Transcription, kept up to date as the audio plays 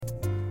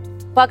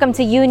Welcome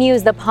to U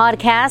News, the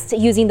podcast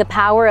using the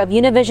power of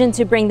Univision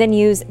to bring the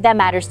news that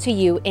matters to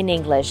you in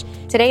English.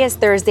 Today is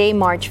Thursday,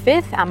 March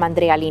 5th. I'm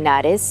Andrea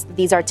Linares.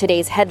 These are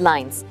today's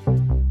headlines.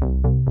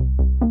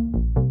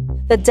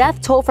 The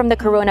death toll from the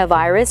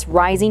coronavirus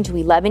rising to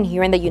 11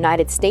 here in the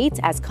United States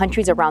as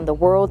countries around the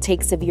world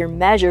take severe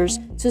measures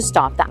to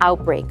stop the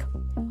outbreak.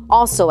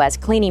 Also, as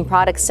cleaning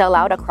products sell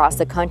out across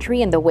the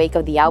country in the wake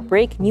of the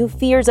outbreak, new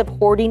fears of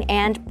hoarding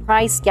and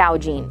price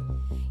gouging.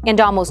 And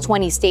almost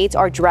 20 states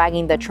are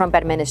dragging the Trump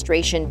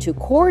administration to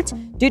court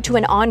due to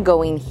an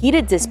ongoing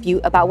heated dispute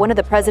about one of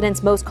the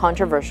president's most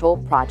controversial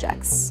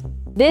projects.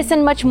 This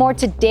and much more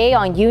today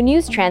on U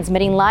News,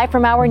 transmitting live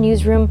from our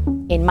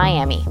newsroom in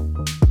Miami.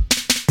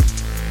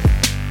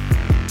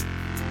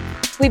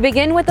 We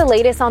begin with the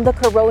latest on the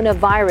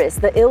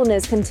coronavirus. The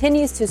illness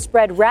continues to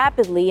spread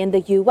rapidly in the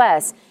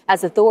U.S.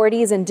 as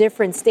authorities in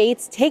different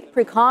states take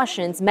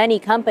precautions. Many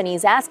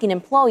companies asking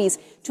employees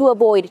to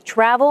avoid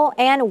travel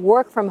and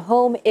work from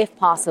home if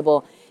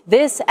possible.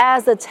 This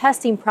as the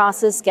testing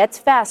process gets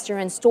faster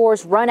and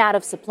stores run out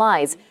of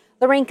supplies.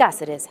 Lorraine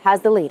Cáceres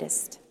has the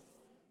latest.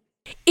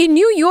 In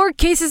New York,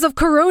 cases of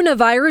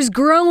coronavirus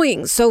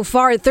growing. So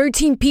far,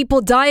 13 people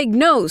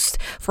diagnosed.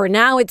 For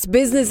now, it's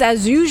business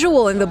as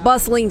usual in the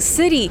bustling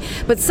city.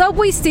 But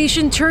subway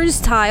station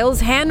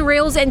turnstiles,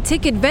 handrails, and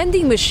ticket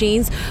vending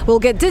machines will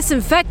get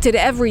disinfected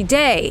every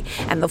day.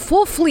 And the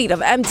full fleet of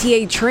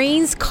MTA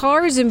trains,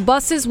 cars, and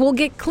buses will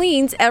get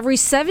cleaned every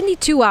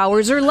 72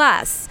 hours or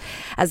less.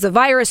 As the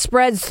virus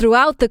spreads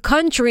throughout the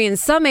country in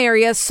some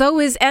areas, so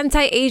is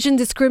anti-Asian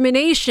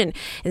discrimination.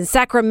 In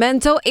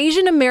Sacramento,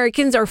 Asian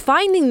Americans are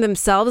finding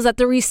themselves at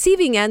the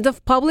receiving end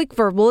of public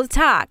verbal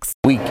attacks.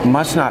 We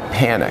must not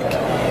panic,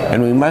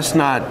 and we must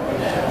not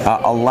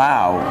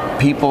allow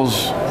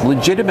people's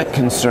legitimate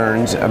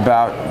concerns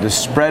about the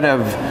spread of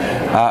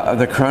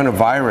the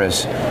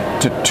coronavirus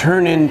to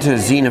turn into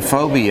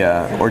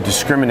xenophobia or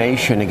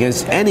discrimination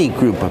against any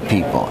group of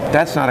people.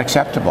 That's not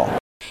acceptable.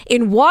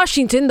 In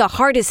Washington, the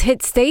hardest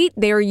hit state,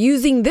 they are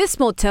using this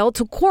motel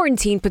to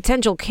quarantine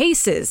potential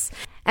cases.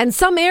 And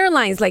some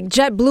airlines like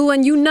JetBlue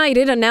and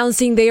United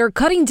announcing they are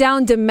cutting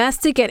down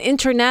domestic and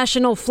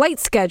international flight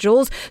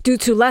schedules due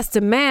to less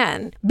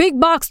demand. Big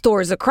box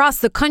stores across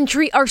the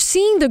country are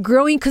seeing the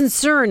growing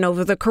concern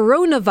over the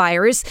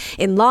coronavirus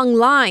in long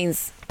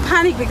lines.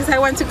 Panic because I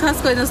went to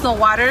Costco and there's no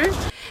water.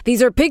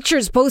 These are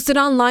pictures posted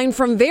online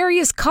from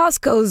various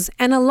Costco's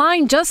and a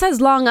line just as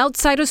long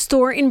outside a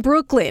store in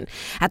Brooklyn.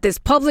 At this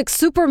public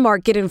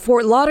supermarket in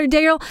Fort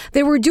Lauderdale,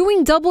 they were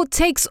doing double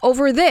takes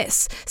over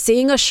this,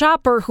 seeing a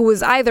shopper who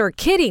was either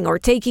kidding or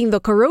taking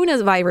the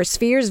coronavirus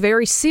fears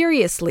very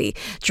seriously,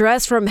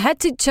 dressed from head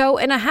to toe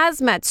in a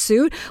hazmat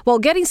suit while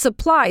getting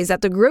supplies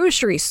at the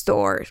grocery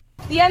store.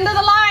 The end of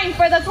the line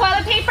for the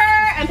toilet paper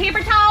and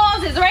paper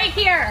towels is right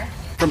here.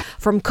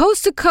 From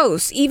coast to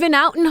coast, even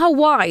out in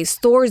Hawaii,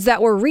 stores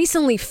that were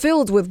recently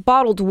filled with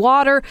bottled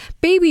water,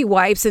 baby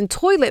wipes, and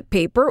toilet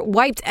paper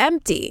wiped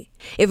empty.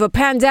 If a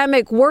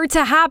pandemic were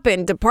to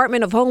happen,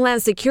 Department of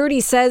Homeland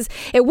Security says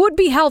it would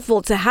be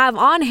helpful to have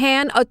on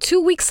hand a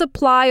 2-week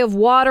supply of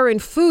water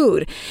and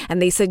food. And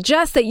they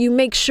suggest that you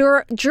make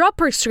sure drug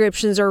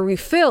prescriptions are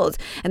refilled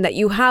and that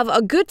you have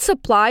a good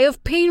supply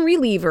of pain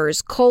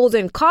relievers, cold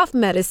and cough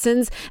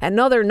medicines, and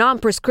other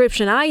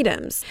non-prescription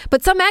items.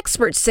 But some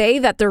experts say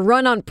that the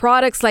run on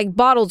products like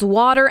bottled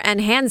water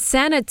and hand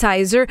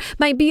sanitizer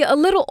might be a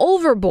little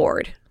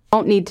overboard.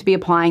 Don't need to be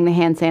applying the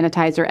hand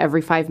sanitizer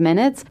every 5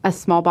 minutes. A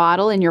small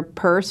bottle in your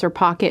purse or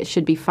pocket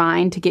should be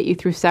fine to get you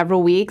through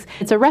several weeks.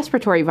 It's a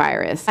respiratory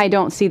virus. I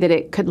don't see that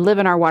it could live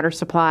in our water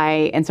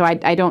supply, and so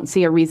I don't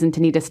see a reason to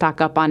need to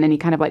stock up on any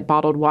kind of like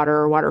bottled water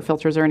or water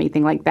filters or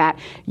anything like that.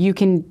 You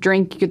can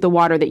drink the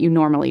water that you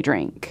normally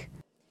drink.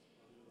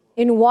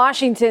 In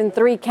Washington,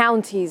 3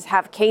 counties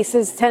have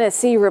cases.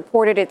 Tennessee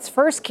reported its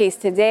first case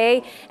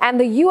today, and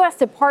the U.S.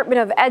 Department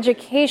of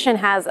Education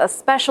has a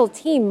special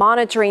team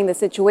monitoring the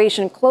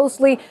situation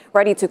closely,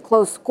 ready to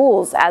close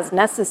schools as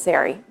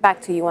necessary.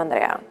 Back to you,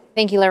 Andrea.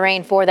 Thank you,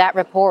 Lorraine, for that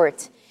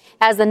report.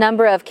 As the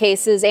number of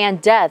cases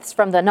and deaths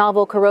from the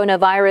novel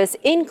coronavirus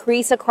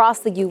increase across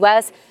the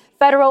U.S.,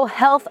 federal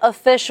health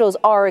officials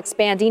are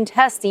expanding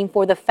testing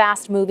for the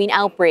fast-moving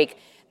outbreak.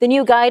 The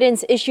new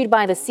guidance issued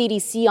by the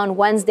CDC on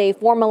Wednesday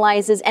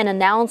formalizes an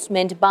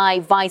announcement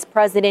by Vice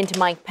President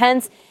Mike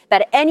Pence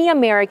that any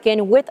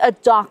American with a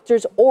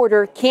doctor's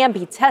order can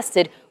be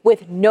tested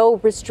with no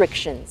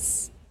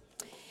restrictions.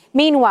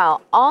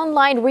 Meanwhile,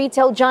 online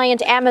retail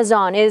giant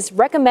Amazon is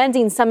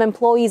recommending some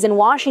employees in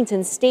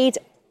Washington state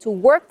to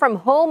work from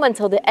home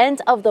until the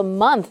end of the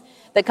month.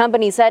 The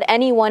company said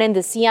anyone in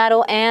the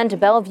Seattle and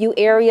Bellevue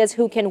areas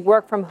who can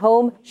work from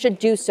home should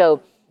do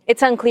so.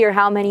 It's unclear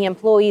how many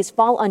employees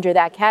fall under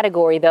that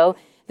category, though.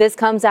 This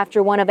comes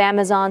after one of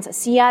Amazon's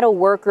Seattle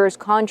workers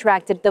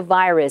contracted the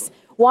virus.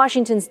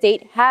 Washington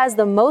state has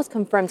the most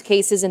confirmed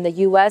cases in the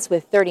U.S.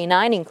 with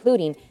 39,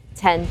 including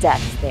 10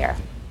 deaths there.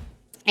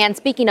 And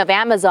speaking of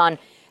Amazon,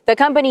 the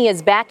company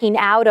is backing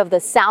out of the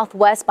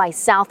Southwest by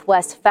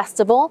Southwest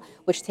Festival,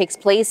 which takes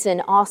place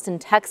in Austin,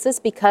 Texas,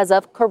 because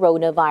of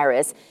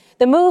coronavirus.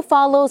 The move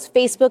follows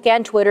Facebook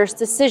and Twitter's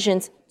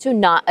decisions to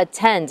not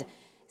attend.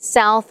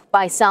 South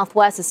by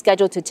Southwest is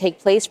scheduled to take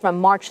place from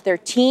March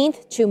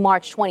 13th to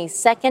March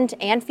 22nd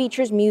and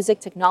features music,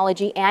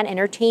 technology, and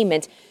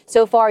entertainment.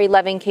 So far,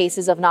 11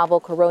 cases of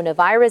novel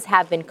coronavirus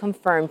have been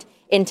confirmed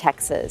in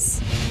Texas.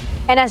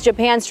 And as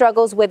Japan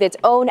struggles with its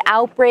own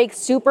outbreak,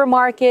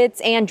 supermarkets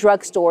and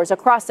drugstores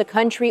across the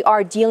country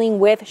are dealing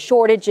with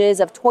shortages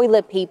of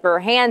toilet paper,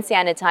 hand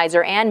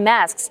sanitizer, and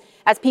masks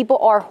as people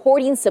are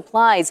hoarding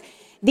supplies.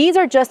 These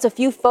are just a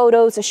few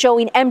photos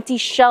showing empty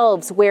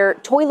shelves where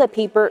toilet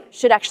paper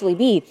should actually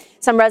be.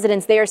 Some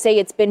residents there say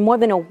it's been more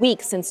than a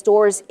week since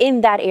stores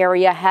in that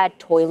area had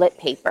toilet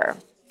paper.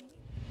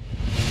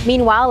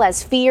 Meanwhile,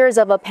 as fears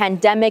of a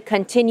pandemic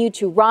continue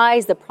to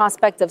rise, the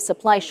prospect of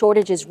supply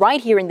shortages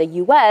right here in the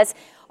U.S.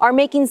 are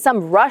making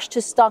some rush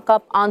to stock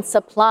up on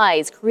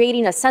supplies,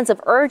 creating a sense of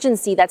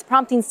urgency that's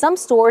prompting some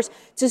stores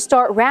to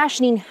start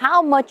rationing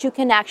how much you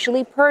can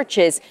actually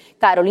purchase.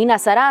 Carolina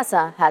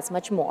Sarasa has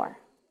much more.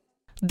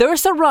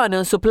 There's a run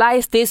on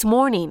supplies this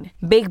morning.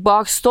 Big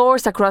box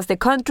stores across the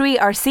country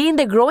are seeing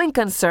the growing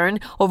concern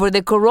over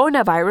the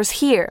coronavirus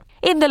here,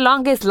 in the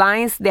longest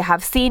lines they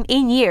have seen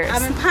in years.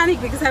 I'm in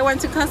panic because I went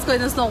to Costco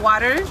and there's no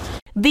water.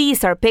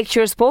 These are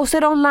pictures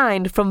posted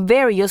online from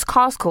various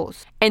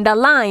Costcos, and a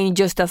line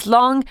just as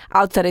long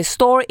outside a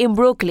store in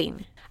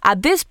Brooklyn.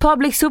 At this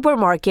public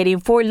supermarket in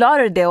Fort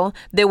Lauderdale,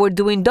 they were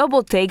doing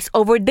double takes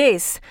over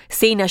this,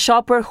 seeing a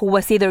shopper who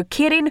was either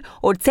kidding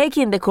or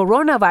taking the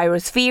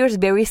coronavirus fears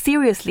very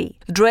seriously,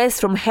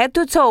 dressed from head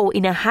to toe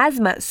in a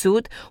hazmat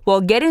suit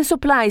while getting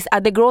supplies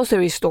at the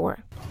grocery store.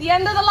 The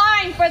end of the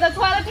line for the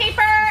toilet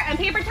paper and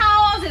paper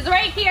towels is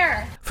right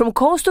here. From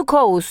coast to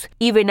coast,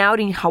 even out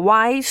in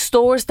Hawaii,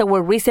 stores that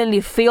were recently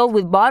filled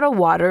with bottled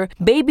water,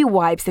 baby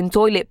wipes, and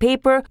toilet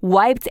paper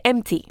wiped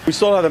empty. We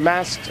sold out the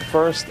masks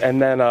first,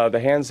 and then the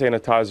hand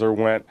sanitizer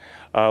went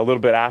a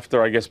little bit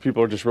after. I guess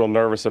people are just real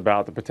nervous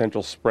about the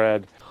potential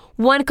spread.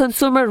 One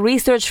consumer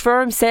research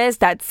firm says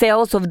that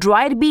sales of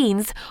dried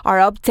beans are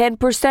up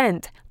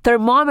 10%.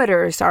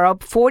 Thermometers are up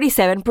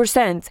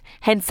 47%,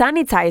 hand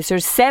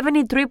sanitizers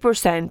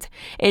 73%,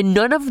 and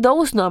none of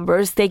those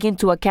numbers take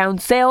into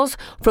account sales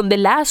from the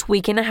last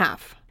week and a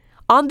half.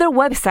 On their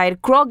website,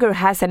 Kroger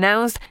has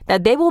announced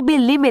that they will be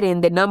limiting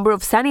the number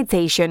of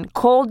sanitation,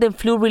 cold, and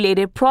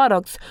flu-related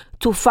products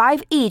to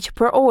 5 each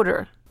per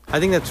order. I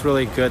think that's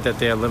really good that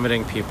they are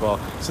limiting people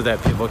so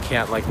that people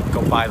can't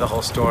go buy the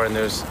whole store and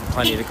there's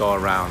plenty to go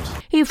around.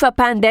 If a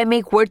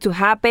pandemic were to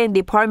happen, the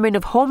Department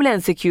of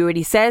Homeland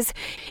Security says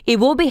it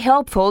will be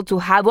helpful to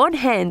have on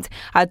hand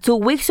a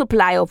 2-week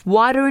supply of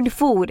water and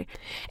food,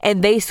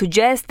 and they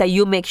suggest that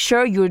you make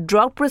sure your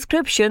drug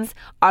prescriptions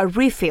are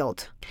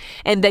refilled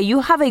and that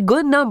you have a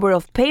good number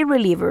of pain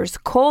relievers,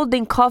 cold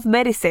and cough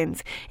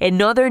medicines, and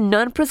other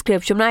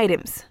non-prescription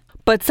items.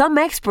 But some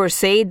experts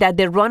say that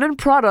the run on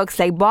products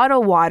like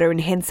bottled water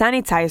and hand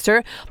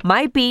sanitizer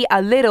might be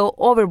a little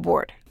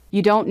overboard.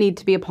 You don't need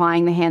to be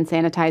applying the hand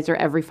sanitizer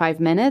every 5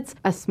 minutes.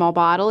 A small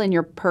bottle in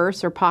your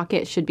purse or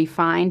pocket should be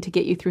fine to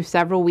get you through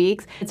several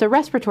weeks. It's a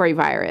respiratory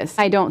virus.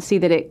 I don't see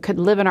that it could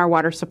live in our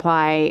water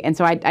supply, and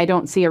so I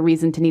don't see a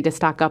reason to need to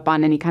stock up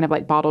on any kind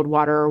of bottled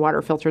water or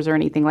water filters or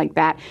anything like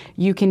that.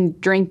 You can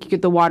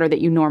drink the water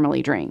that you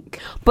normally drink.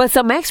 But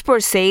some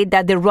experts say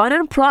that the run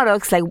on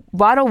products like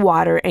bottled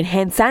water and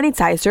hand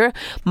sanitizer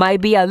might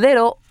be a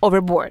little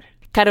overboard.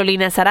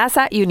 Carolina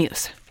Sarasa, U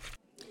News.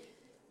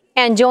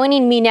 And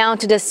joining me now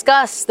to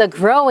discuss the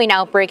growing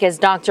outbreak is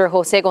Dr.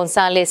 Jose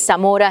Gonzalez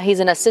Zamora.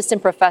 He's an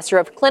assistant professor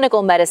of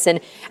clinical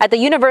medicine at the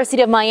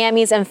University of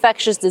Miami's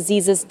Infectious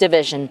Diseases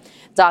Division.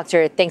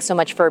 Doctor, thanks so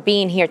much for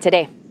being here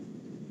today.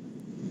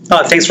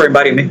 Thanks for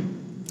inviting me.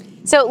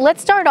 So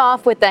let's start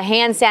off with the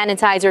hand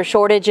sanitizer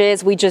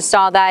shortages. We just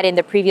saw that in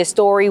the previous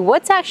story.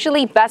 What's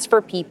actually best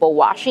for people,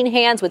 washing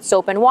hands with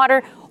soap and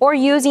water or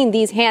using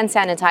these hand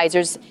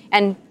sanitizers,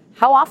 and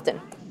how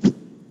often?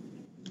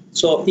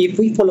 So if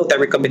we follow the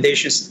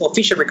recommendations,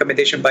 official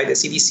recommendation by the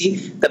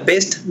CDC, the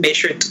best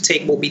measure to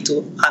take will be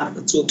to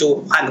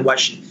do hand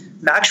washing.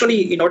 Now,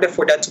 actually, in order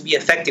for that to be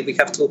effective, we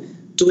have to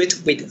do it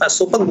with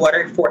soap and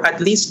water for at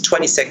least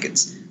 20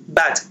 seconds.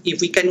 But if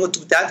we cannot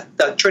do that,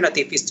 the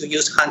alternative is to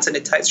use hand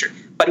sanitizer.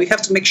 But we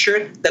have to make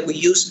sure that we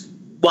use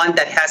one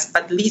that has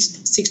at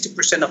least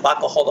 60% of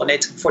alcohol on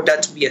it for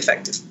that to be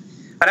effective.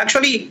 And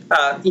actually,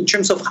 in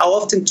terms of how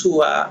often to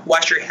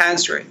wash your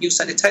hands or use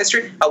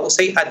sanitizer, I will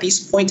say at this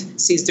point,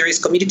 since there is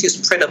community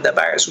spread of the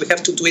virus, we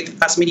have to do it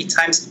as many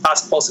times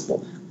as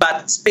possible,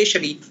 but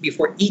especially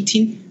before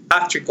eating,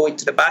 after going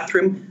to the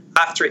bathroom,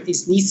 after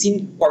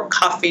sneezing or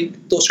coughing.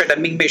 Those are the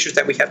main measures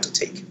that we have to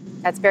take.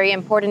 That's very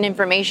important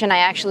information. I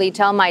actually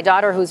tell my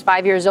daughter, who's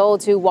 5 years old,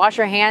 to wash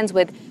her hands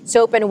with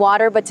soap and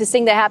water, but to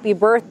sing the happy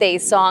birthday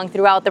song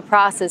throughout the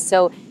process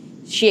so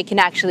she can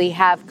actually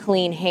have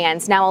clean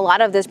hands. Now, a lot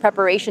of this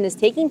preparation is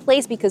taking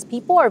place because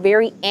people are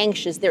very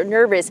anxious. They're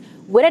nervous.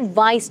 What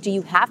advice do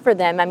you have for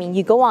them? I mean,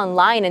 you go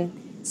online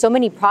and so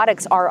many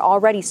products are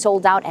already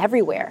sold out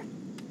everywhere.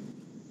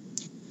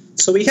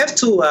 So we have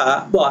to,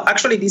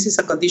 actually, this is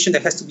a condition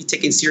that has to be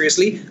taken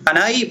seriously. And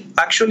I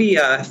actually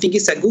think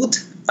it's a good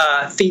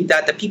thing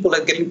that the people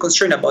are getting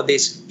concerned about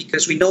this,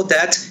 because we know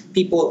that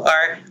people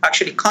are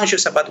actually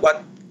conscious about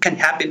what can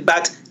happen.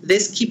 But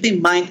let's keep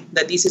in mind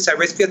that this is a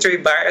respiratory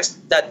virus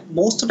that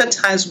most of the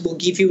times will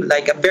give you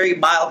like a very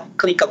mild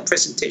clinical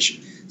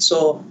presentation.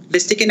 So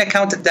let's take into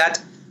account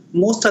that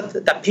most of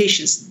the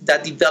patients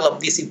that develop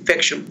this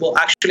infection will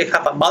actually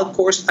have a mild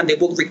course and they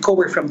will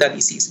recover from that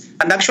disease,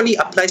 and actually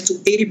applies to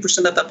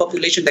 80% of the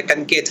population that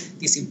can get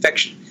this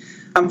infection.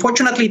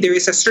 Unfortunately, there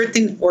is a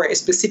certain or a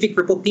specific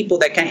group of people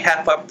that can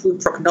have a poor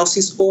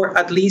prognosis or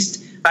at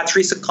least at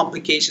risk of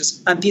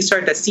complications, and these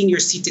are the senior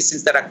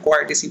citizens that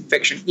acquire this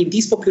infection. In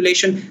this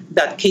population,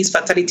 that case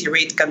fatality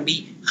rate can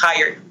be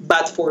higher,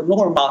 but for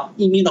normal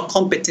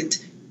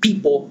immunocompetent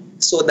people,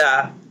 so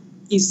that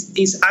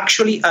is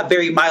actually a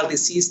very mild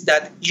disease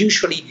that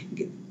usually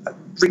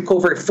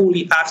recover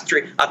fully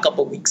after a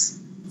couple of weeks.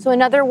 So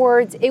in other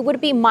words, it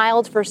would be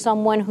mild for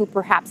someone who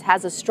perhaps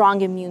has a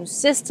strong immune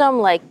system,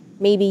 like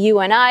maybe you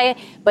and I,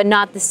 but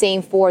not the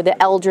same for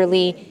the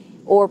elderly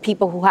or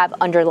people who have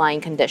underlying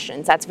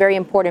conditions. That's very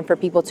important for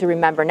people to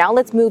remember. Now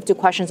let's move to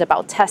questions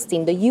about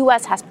testing. The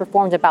U.S. has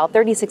performed about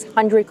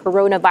 3,600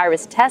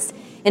 coronavirus tests.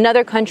 In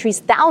other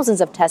countries,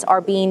 thousands of tests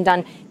are being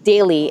done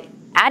daily.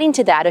 Adding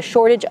to that, a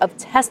shortage of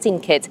testing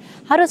kits.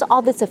 How does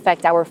all this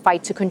affect our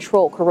fight to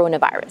control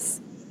coronavirus?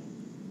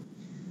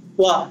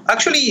 Well,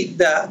 actually,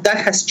 that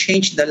has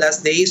changed in the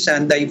last days,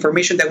 and the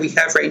information that we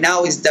have right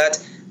now is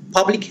that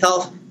public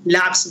health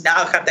labs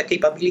now have the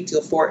capability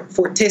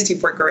for testing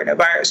for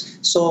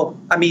coronavirus. So,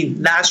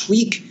 last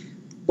week,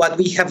 what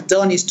we have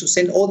done is to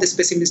send all the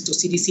specimens to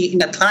CDC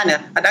in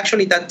Atlanta, and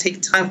actually that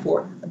takes time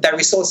for the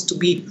results to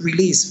be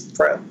released,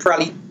 for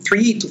probably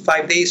 3 to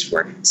 5 days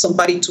for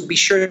somebody to be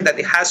sure that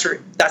the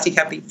hazard doesn't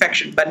have the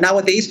infection. But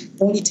nowadays, it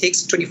only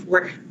takes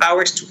 24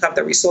 hours to have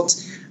the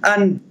results.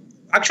 And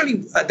actually,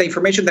 the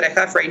information that I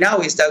have right now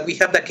is that we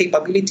have the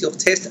capability of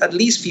test at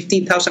least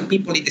 15,000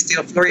 people in the state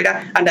of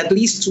Florida and at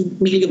least 2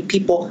 million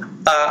people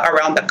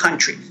around the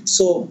country.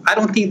 So I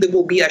don't think there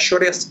will be a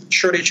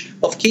shortage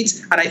of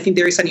kits, and I think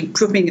there is an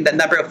improvement in the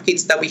number of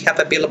kits that we have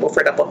available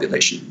for the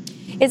population.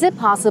 Is it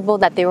possible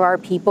that there are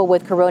people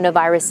with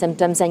coronavirus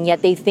symptoms and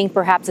yet they think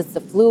perhaps it's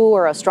the flu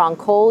or a strong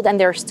cold and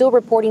they're still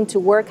reporting to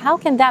work? How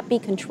can that be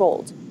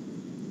controlled?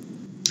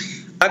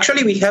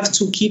 Actually, we have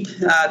to keep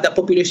the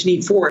population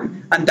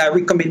informed, and the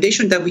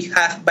recommendation that we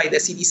have by the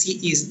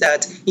CDC is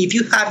that if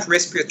you have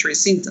respiratory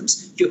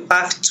symptoms, you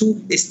have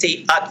to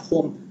stay at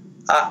home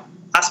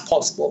as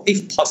possible,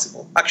 if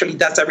possible. Actually,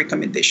 that's a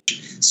recommendation.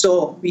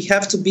 So we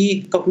have to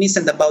be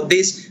cognizant about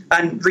this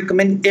and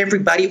recommend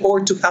everybody,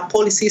 or to have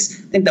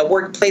policies in the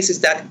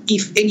workplaces that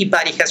if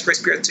anybody has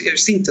respiratory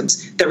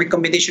symptoms, the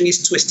recommendation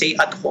is to stay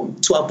at home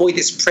to avoid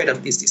the spread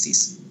of this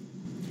disease.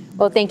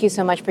 Well, thank you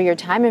so much for your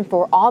time and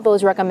for all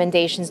those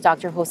recommendations,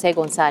 Dr. Jose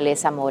Gonzalez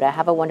Zamora.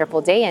 Have a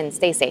wonderful day and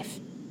stay safe.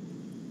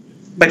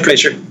 My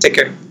pleasure. Take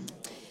care.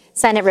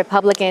 Senate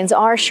Republicans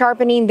are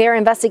sharpening their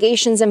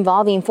investigations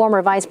involving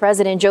former Vice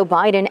President Joe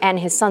Biden and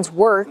his son's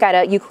work at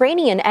a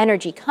Ukrainian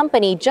energy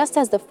company, just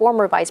as the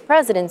former vice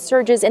president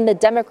surges in the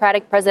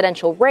Democratic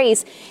presidential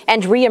race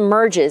and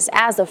reemerges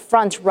as the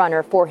front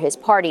runner for his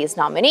party's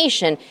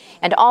nomination.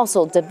 And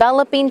also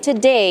developing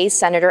today,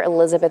 Senator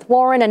Elizabeth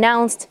Warren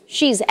announced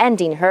she's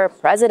ending her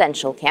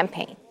presidential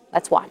campaign.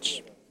 Let's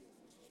watch.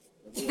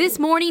 This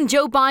morning,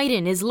 Joe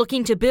Biden is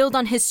looking to build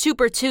on his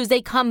Super Tuesday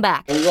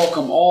comeback. We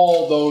welcome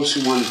all those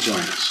who want to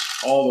join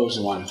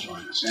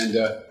us, and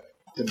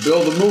to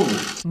build a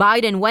movement.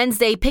 Biden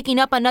Wednesday picking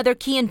up another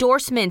key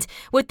endorsement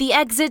with the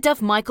exit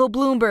of Michael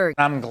Bloomberg.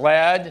 I'm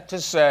glad to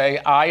say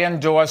I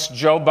endorse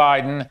Joe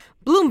Biden.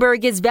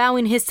 Bloomberg is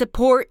vowing his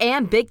support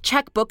and big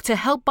checkbook to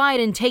help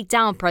Biden take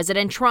down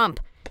President Trump.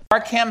 Our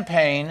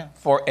campaign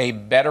for a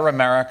better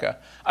America,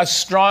 a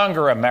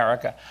stronger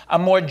America, a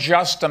more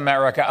just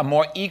America, a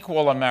more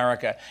equal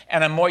America,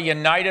 and a more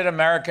united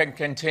America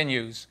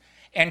continues.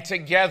 And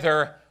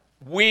together,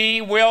 we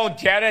will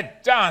get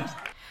it done.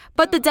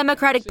 But the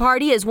Democratic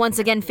Party is once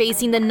again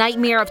facing the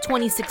nightmare of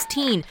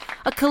 2016,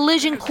 a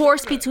collision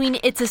course between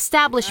its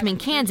establishment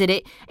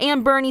candidate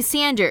and Bernie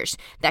Sanders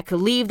that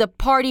could leave the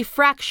party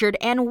fractured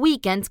and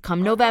weakened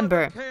come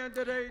November.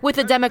 With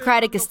the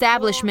Democratic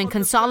establishment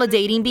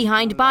consolidating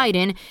behind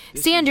Biden,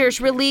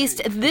 Sanders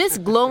released this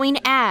glowing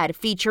ad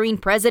featuring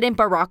President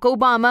Barack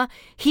Obama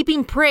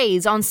heaping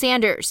praise on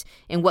Sanders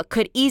in what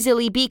could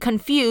easily be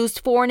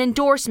confused for an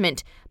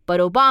endorsement, but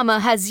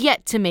Obama has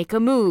yet to make a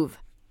move.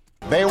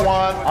 They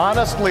want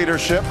honest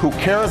leadership who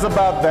cares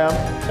about them.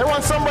 They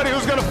want somebody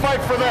who's going to fight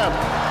for them.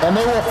 And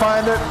they will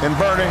find it in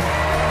Bernie.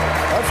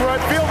 That's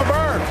right, feel the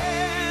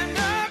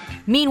burn.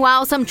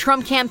 Meanwhile, some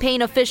Trump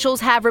campaign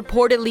officials have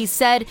reportedly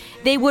said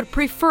they would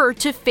prefer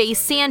to face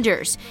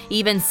Sanders.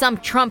 Even some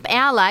Trump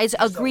allies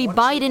agree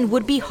Biden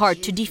would be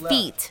hard to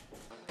defeat.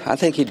 I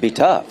think he'd be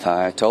tough.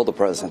 I told the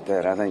president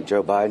that. I think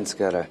Joe Biden's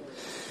got a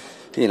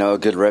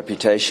good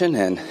reputation,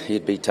 and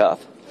he'd be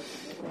tough.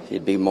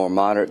 He'd be more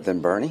moderate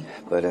than Bernie,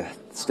 but I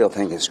still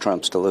think it's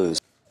Trump's to lose.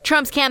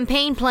 Trump's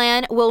campaign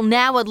plan will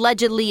now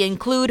allegedly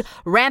include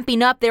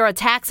ramping up their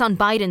attacks on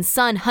Biden's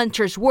son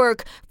Hunter's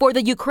work for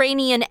the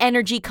Ukrainian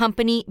energy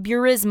company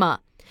Burisma.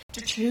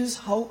 To choose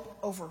hope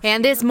over fear.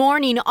 And this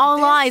morning,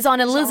 all eyes on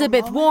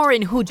Elizabeth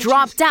Warren, who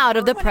dropped out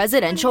of the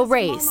presidential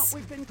race.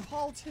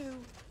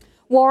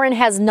 Warren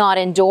has not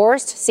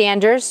endorsed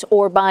Sanders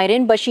or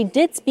Biden, but she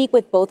did speak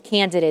with both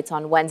candidates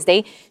on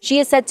Wednesday. She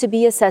is said to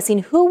be assessing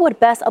who would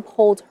best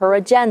uphold her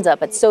agenda,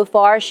 but so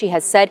far she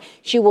has said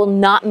she will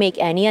not make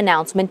any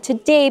announcement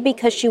today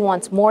because she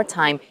wants more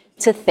time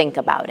to think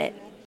about it.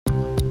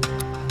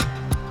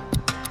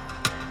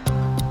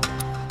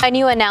 A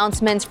new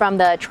announcement from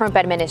the Trump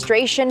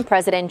administration.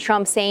 President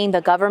Trump saying the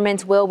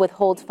government will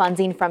withhold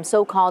funding from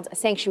so-called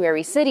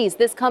sanctuary cities.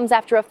 This comes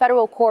after a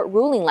federal court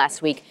ruling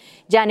last week.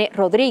 Janet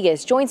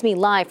Rodriguez joins me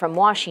live from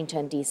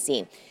Washington,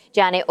 D.C.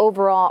 Janet,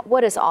 overall,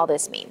 what does all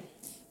this mean?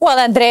 Well,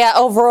 Andrea,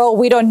 overall,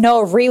 we don't know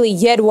really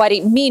yet what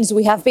it means.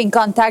 We have been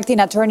contacting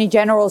attorney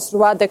generals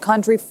throughout the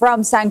country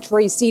from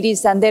sanctuary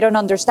cities, and they don't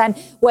understand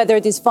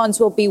whether these funds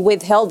will be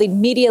withheld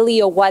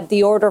immediately or what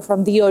the order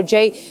from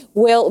DOJ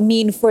will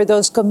mean for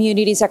those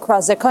communities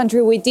across the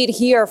country. We did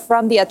hear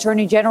from the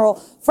attorney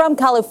general from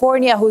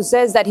California, who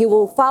says that he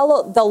will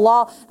follow the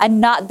law and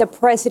not the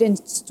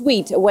president's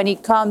tweet when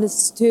it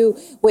comes to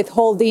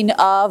withholding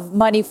of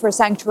money for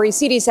sanctuary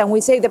cities. And we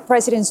say the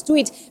president's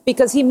tweet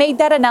because he made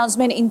that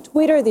announcement in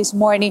Twitter this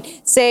morning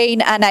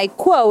saying, and I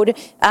quote,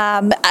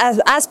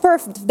 as per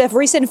the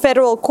recent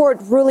federal court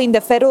ruling,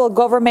 the federal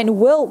government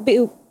will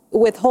be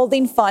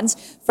withholding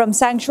funds from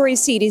sanctuary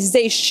cities.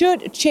 They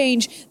should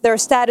change their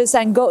status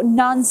and go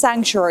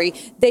non-sanctuary.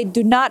 They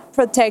do not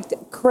protect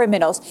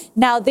criminals.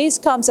 Now, this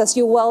comes, as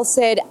you well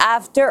said,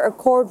 after a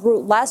court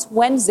ruled last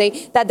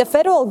Wednesday that the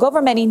federal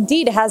government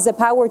indeed has the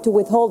power to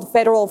withhold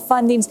federal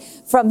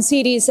fundings from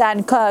cities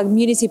and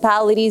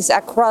municipalities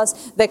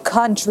across the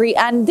country.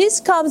 And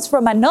this comes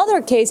from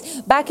another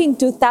case back in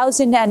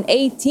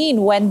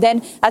 2018 when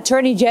then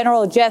Attorney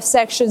General Jeff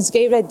Sessions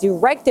gave a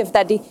directive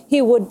that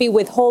he would be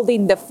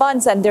withholding the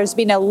funds, and there's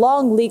been a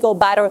long legal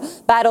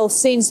battle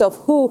since of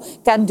who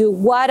can do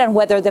what and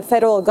whether the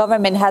federal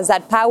government has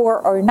that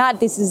power or not.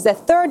 This is the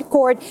third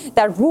court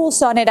that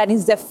rules on it, and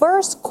it's the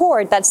first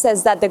court that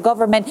says that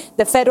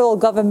the federal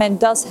government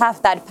does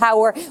have that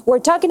power. We're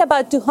talking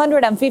about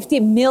 $250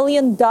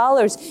 million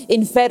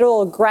in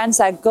federal grants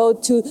that go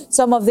to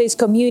some of these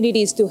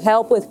communities to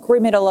help with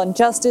criminal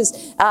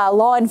injustice,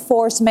 law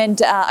enforcement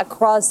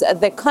across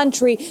the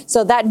country.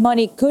 So that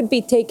money could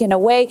be taken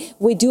away.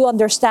 We do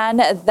understand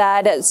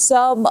that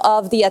some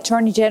of the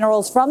attorney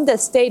generals from the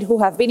state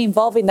who have been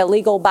involved in the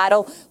legal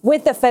battle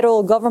with the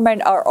federal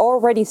government are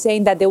already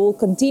saying that they will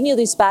continue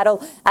this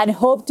battle and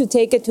hope to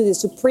take it to the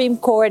Supreme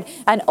Court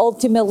and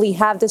ultimately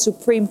have the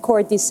Supreme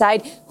Court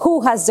decide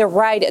who has the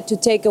right to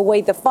take away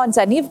the funds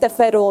and if the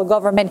federal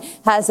government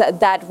has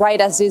that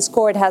right, as this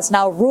court has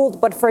now ruled.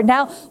 But for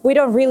now, we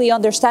don't really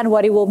understand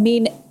what it will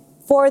mean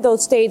for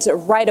those states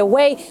right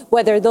away,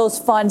 whether those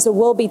funds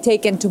will be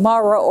taken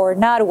tomorrow or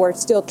not. We're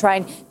still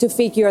trying to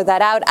figure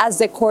that out, as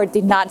the court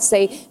did not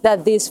say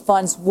that these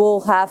funds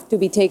will have to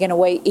be taken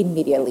away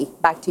immediately.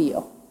 Back to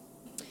you.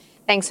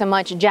 Thanks so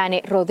much,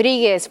 Janet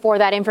Rodriguez, for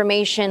that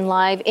information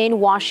live in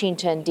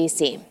Washington,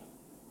 D.C.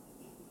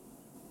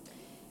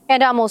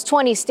 And almost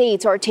 20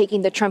 states are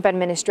taking the Trump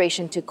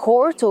administration to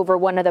court over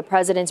one of the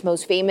president's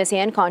most famous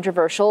and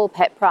controversial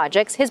pet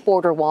projects, his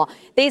border wall.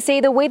 They say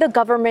the way the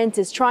government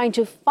is trying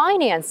to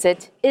finance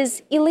it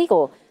is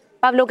illegal.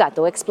 Pablo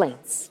Gatto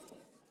explains.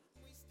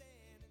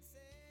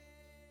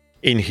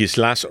 In his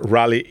last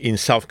rally in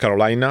South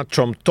Carolina,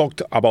 Trump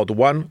talked about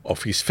one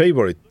of his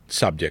favorite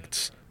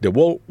subjects, the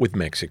wall with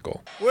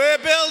Mexico. We're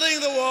building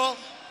the wall.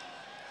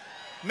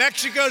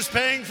 Mexico's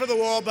paying for the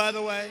wall, by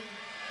the way.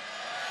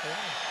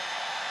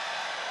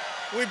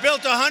 We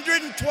built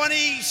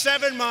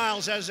 127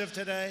 miles as of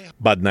today.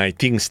 But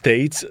 19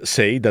 states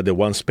say that the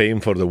ones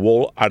paying for the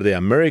wall are the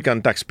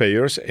American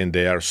taxpayers, and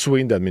they are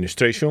suing the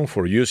administration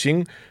for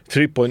using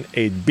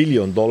 $3.8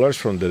 billion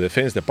from the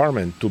Defense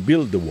Department to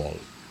build the wall.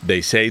 They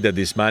say that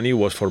this money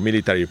was for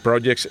military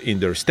projects in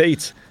their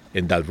states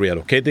and that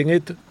reallocating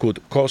it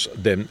could cause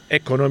them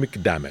economic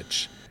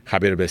damage.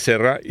 Javier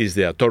Becerra is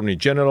the Attorney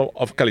General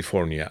of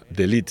California,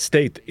 the lead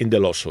state in the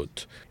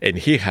lawsuit, and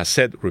he has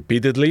said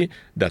repeatedly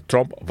that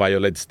Trump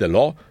violates the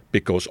law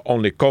because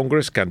only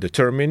Congress can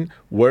determine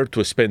where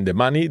to spend the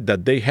money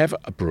that they have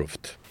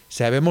approved.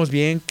 Sabemos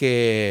bien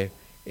que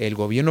el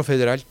gobierno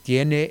federal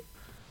tiene.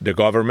 The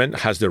government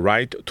has the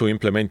right to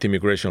implement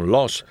immigration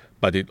laws,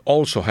 but it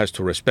also has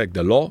to respect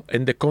the law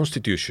and the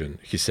Constitution,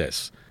 he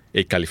says.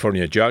 A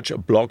California judge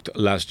blocked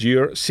last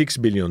year $6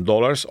 billion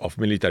of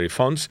military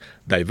funds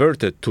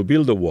diverted to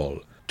build the wall.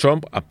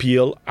 Trump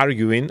appealed,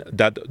 arguing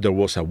that there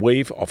was a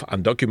wave of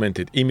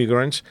undocumented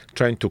immigrants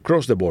trying to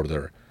cross the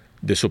border.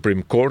 The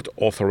Supreme Court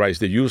authorized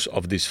the use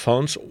of these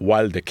funds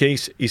while the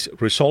case is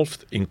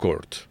resolved in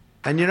court.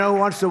 And you know who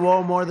wants the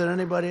wall more than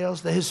anybody else?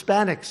 The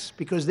Hispanics,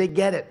 because they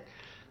get it.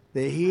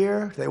 They're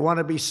here, they want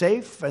to be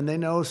safe, and they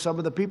know some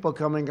of the people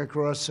coming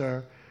across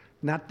are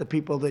not the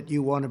people that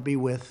you want to be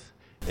with.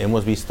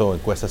 Hemos visto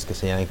encuestas que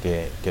señalan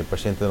que el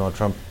presidente Donald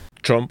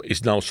Trump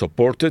is now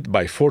supported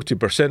by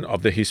 40%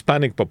 of the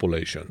Hispanic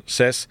population,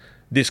 says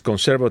this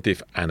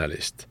conservative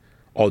analyst.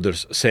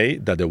 Others say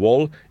that the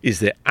wall is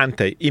the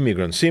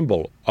anti-immigrant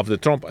symbol of the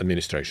Trump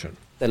administration.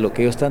 It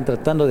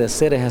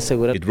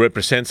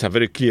represents a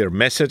very clear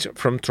message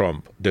from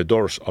Trump. The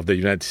doors of the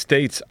United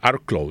States are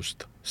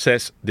closed,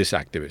 says this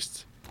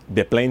activist.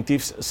 The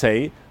plaintiffs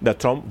say that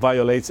Trump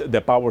violates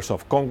the powers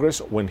of Congress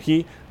when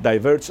he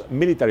diverts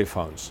military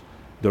funds.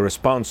 The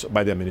response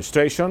by the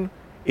administration,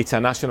 it's a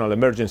national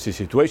emergency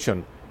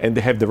situation, and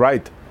they have the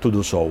right to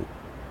do so.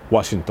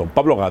 Washington,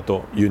 Pablo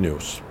Gato, U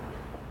News.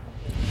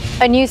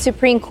 A new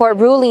Supreme Court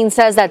ruling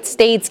says that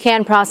states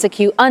can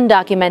prosecute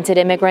undocumented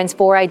immigrants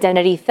for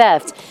identity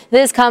theft.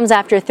 This comes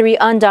after 3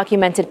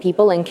 undocumented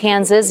people in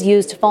Kansas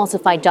used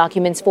falsified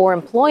documents for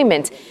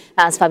employment.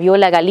 As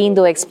Fabiola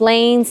Galindo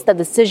explains, the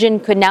decision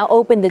could now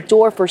open the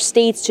door for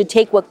states to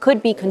take what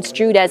could be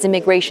construed as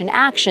immigration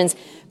actions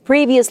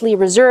previously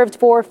reserved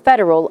for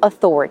federal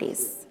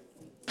authorities.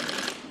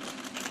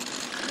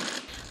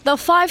 The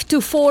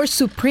 5-4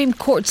 Supreme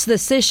Court's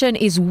decision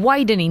is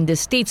widening the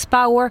state's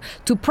power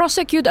to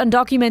prosecute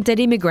undocumented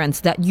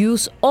immigrants that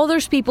use other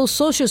people's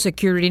social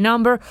security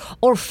number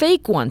or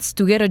fake ones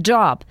to get a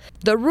job.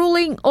 The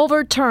ruling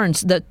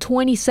overturns the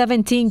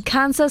 2017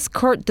 Kansas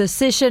court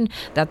decision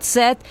that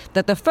said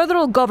that the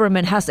federal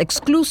government has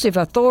exclusive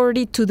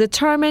authority to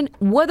determine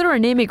whether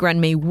an immigrant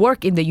may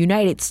work in the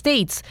United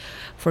States,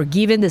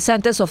 forgiving the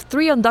sentence of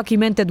 3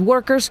 undocumented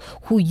workers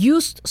who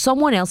used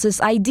someone else's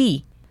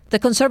ID. The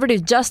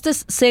conservative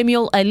Justice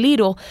Samuel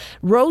Alito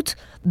wrote,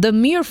 "The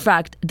mere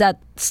fact that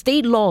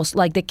state laws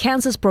like the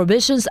Kansas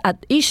provisions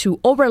at issue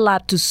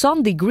overlap to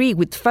some degree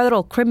with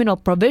federal criminal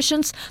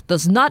provisions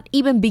does not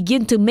even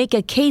begin to make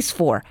a case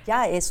for."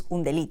 Ya es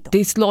un delito.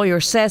 This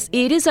lawyer says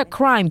it is a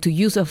crime to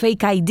use a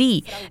fake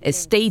ID.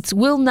 States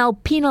will now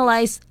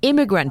penalize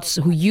immigrants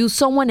who use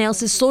someone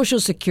else's social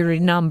security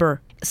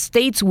number.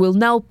 States will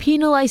now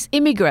penalize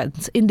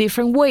immigrants in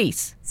different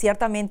ways.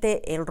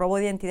 Ciertamente, el robo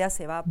de identidad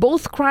se va.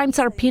 Both crimes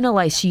are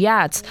penalized, she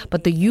adds,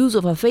 but the use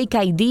of a fake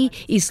ID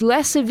is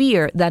less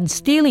severe than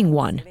stealing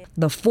one.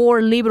 The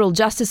 4 liberal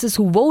justices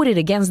who voted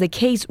against the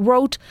case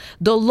wrote,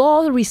 "The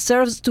law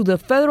reserves to the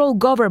federal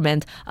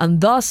government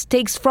and thus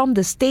takes from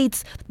the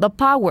states the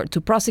power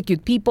to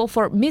prosecute people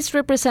for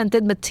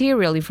misrepresented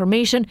material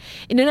information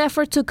in an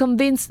effort to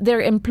convince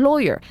their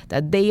employer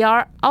that they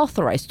are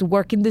authorized to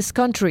work in this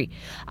country."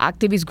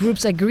 Activist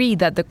groups agree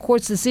that the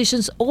court's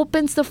decisions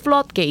opens the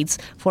floodgates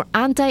for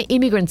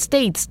anti-immigrant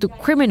states to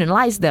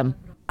criminalize them.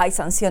 Hay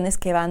sanciones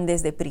que van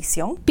desde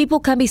prisión. People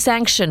can be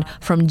sanctioned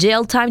from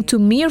jail time to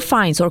mere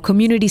fines or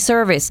community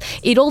service.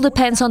 It all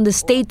depends on the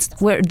states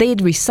where they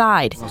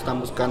reside.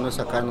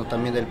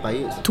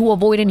 To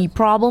avoid any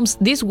problems,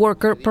 this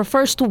worker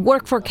prefers to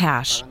work for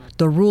cash.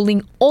 The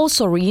ruling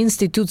also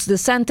reinstitutes the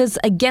sentence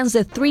against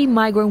the 3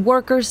 migrant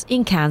workers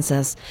in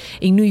Kansas.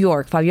 In New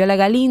York, Fabiola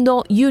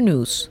Galindo, U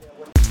News.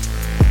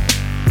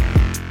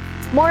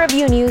 More of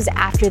U News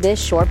after this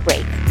short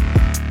break.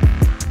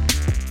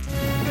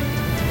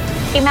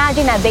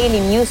 Imagine a daily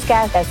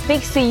newscast that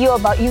speaks to you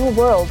about your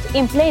world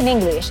in plain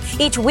English.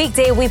 Each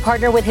weekday, we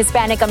partner with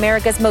Hispanic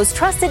America's most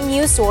trusted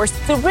news source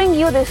to bring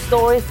you the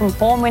stories from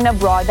home and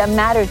abroad that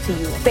matter to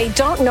you. They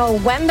don't know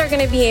when they're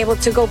going to be able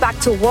to go back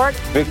to work.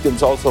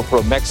 Victims also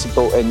from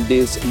Mexico and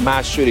this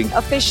mass shooting.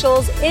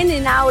 Officials in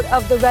and out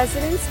of the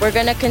residence. We're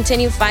going to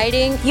continue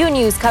fighting. U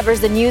News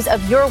covers the news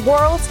of your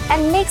world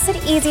and makes it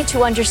easy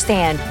to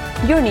understand.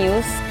 Your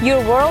news,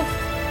 your world,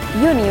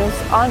 U News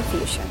on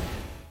Fusion.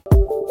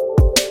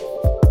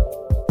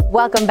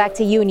 Welcome back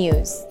to U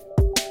News.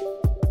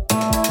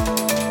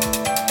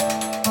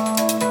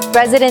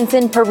 Residents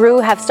in Peru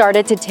have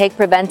started to take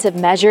preventive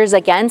measures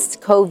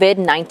against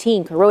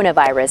COVID-19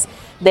 coronavirus.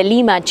 The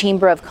Lima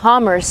Chamber of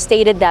Commerce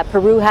stated that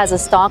Peru has a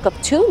stock of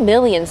 2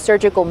 million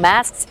surgical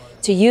masks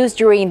to use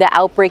during the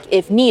outbreak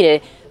if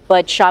needed.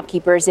 But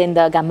shopkeepers in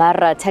the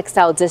Gamarra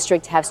textile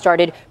district have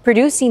started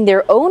producing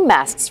their own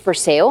masks for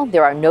sale.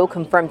 There are no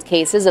confirmed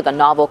cases of the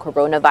novel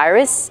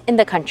coronavirus in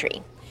the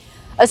country.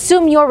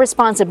 Assume your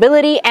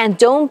responsibility and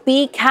don't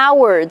be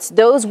cowards.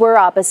 Those were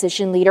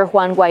opposition leader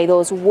Juan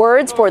Guaido's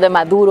words for the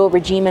Maduro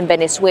regime in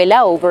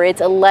Venezuela over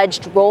its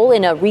alleged role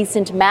in a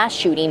recent mass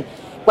shooting.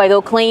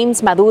 Guaido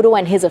claims Maduro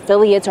and his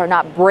affiliates are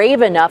not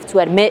brave enough to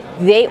admit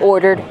they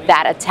ordered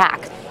that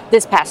attack.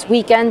 This past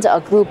weekend,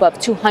 a group of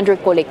 200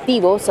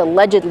 colectivos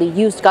allegedly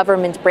used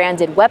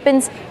government-branded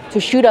weapons to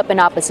shoot up an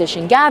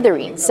opposition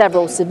gathering.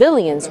 Several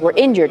civilians were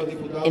injured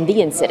in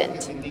the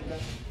incident.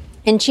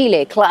 In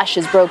Chile,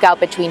 clashes broke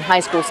out between high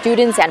school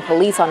students and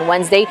police on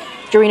Wednesday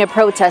during a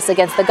protest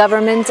against the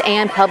government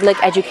and public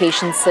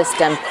education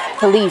system.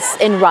 Police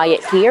in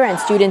riot gear and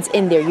students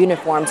in their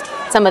uniforms.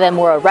 Some of them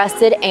were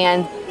arrested,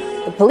 and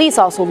the police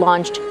also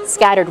launched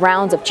scattered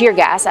rounds of tear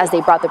gas as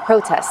they brought the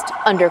protest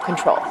under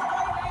control.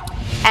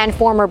 And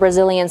former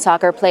Brazilian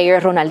soccer player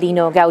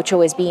Ronaldinho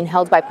Gaucho is being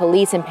held by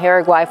police in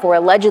Paraguay for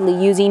allegedly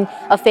using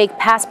a fake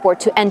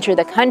passport to enter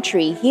the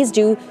country. He's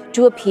due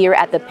to appear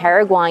at the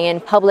Paraguayan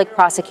Public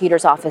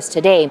Prosecutor's Office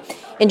today.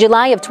 In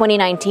July of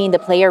 2019, the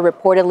player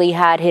reportedly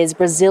had his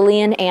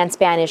Brazilian and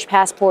Spanish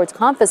passports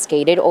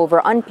confiscated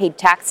over unpaid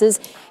taxes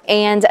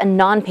and a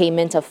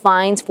non-payment of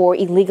fines for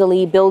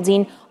illegally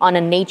building on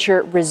a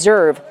nature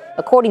reserve.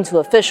 According to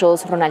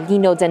officials,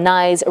 Ronaldinho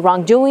denies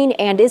wrongdoing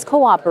and is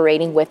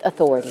cooperating with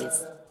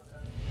authorities.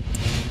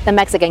 The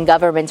Mexican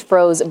government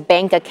froze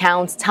bank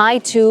accounts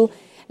tied to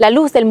La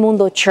Luz del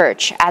Mundo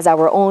Church, as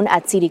our own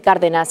Atsiri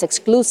Cárdenas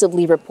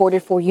exclusively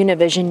reported for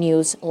Univision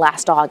News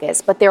last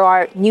August. But there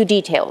are new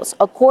details.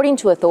 According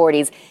to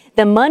authorities,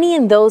 the money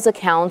in those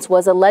accounts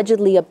was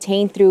allegedly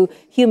obtained through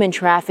human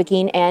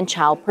trafficking and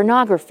child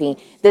pornography.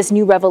 This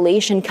new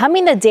revelation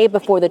coming the day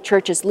before the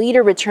church's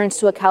leader returns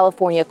to a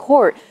California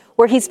court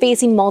where he's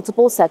facing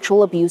multiple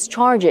sexual abuse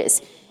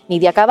charges.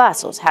 Nidia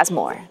Cavazos has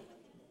more.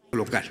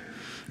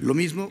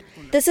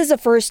 This is the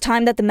first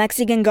time that the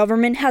Mexican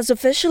government has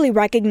officially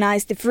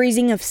recognized the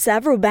freezing of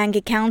several bank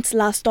accounts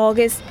last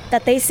August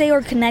that they say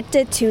are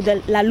connected to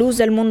the La Luz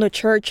del Mundo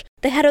Church.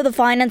 The head of the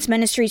Finance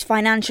Ministry's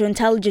Financial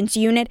Intelligence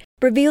Unit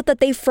revealed that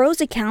they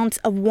froze accounts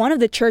of one of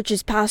the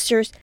church's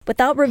pastors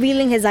without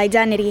revealing his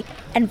identity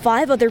and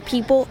 5 other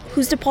people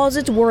whose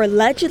deposits were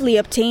allegedly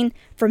obtained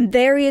from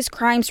various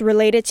crimes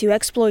related to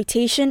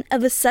exploitation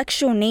of a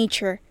sexual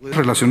nature.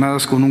 Related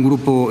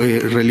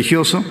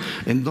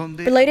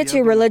to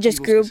a religious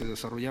group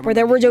where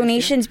there were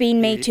donations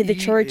being made to the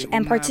church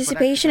and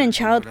participation in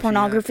child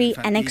pornography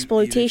and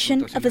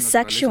exploitation of a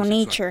sexual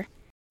nature.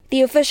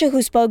 The official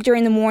who spoke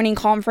during the morning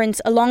conference,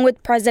 along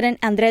with President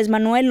Andrés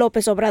Manuel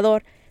López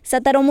Obrador,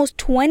 said that almost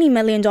 $20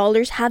 million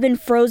have been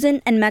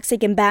frozen in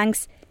Mexican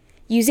banks.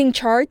 Using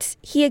charts,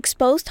 he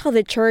exposed how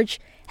the church,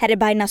 headed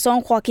by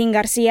Nason Joaquin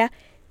Garcia,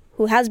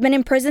 who has been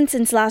in prison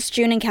since last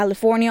June in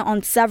California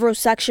on several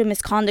sexual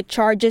misconduct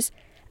charges,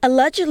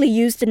 allegedly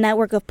used a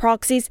network of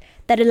proxies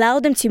that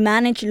allowed them to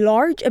manage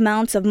large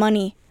amounts of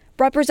money.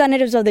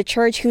 Representatives of the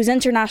church, whose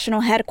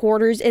international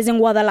headquarters is in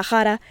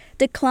Guadalajara,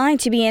 declined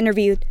to be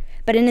interviewed,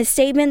 but in a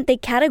statement they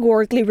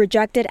categorically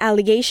rejected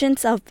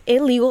allegations of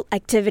illegal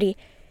activity.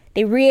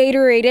 They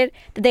reiterated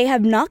that they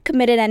have not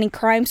committed any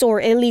crimes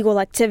or illegal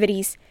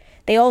activities.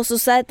 They also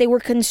said they were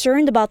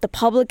concerned about the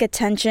public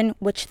attention,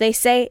 which they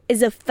say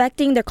is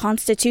affecting their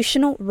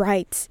constitutional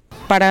rights.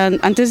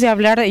 Antes de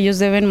hablar, ellos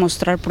deben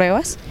mostrar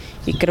pruebas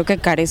y creo que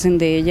carecen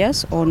de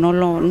ellas o no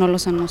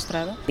los han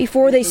mostrado.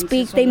 Before they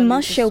speak, they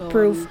must show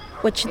proof,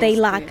 which they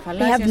lack.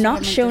 They have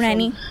not shown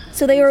any,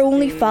 so they are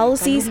only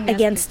fallacies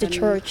against the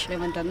church.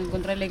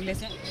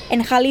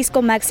 In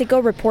Jalisco, Mexico,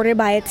 reported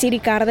by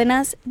Atsiri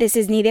Cárdenas, this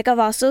is Nidia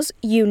Cavazos,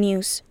 U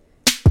News.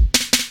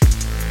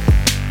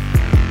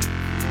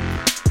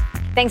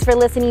 Thanks for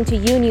listening to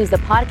U News, the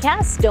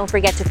podcast. Don't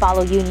forget to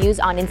follow U News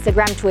on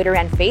Instagram, Twitter,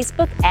 and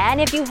Facebook. And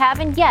if you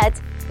haven't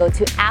yet, go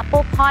to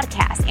Apple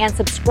Podcasts and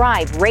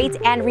subscribe, rate,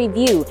 and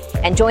review.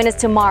 And join us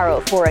tomorrow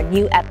for a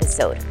new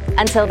episode.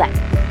 Until then.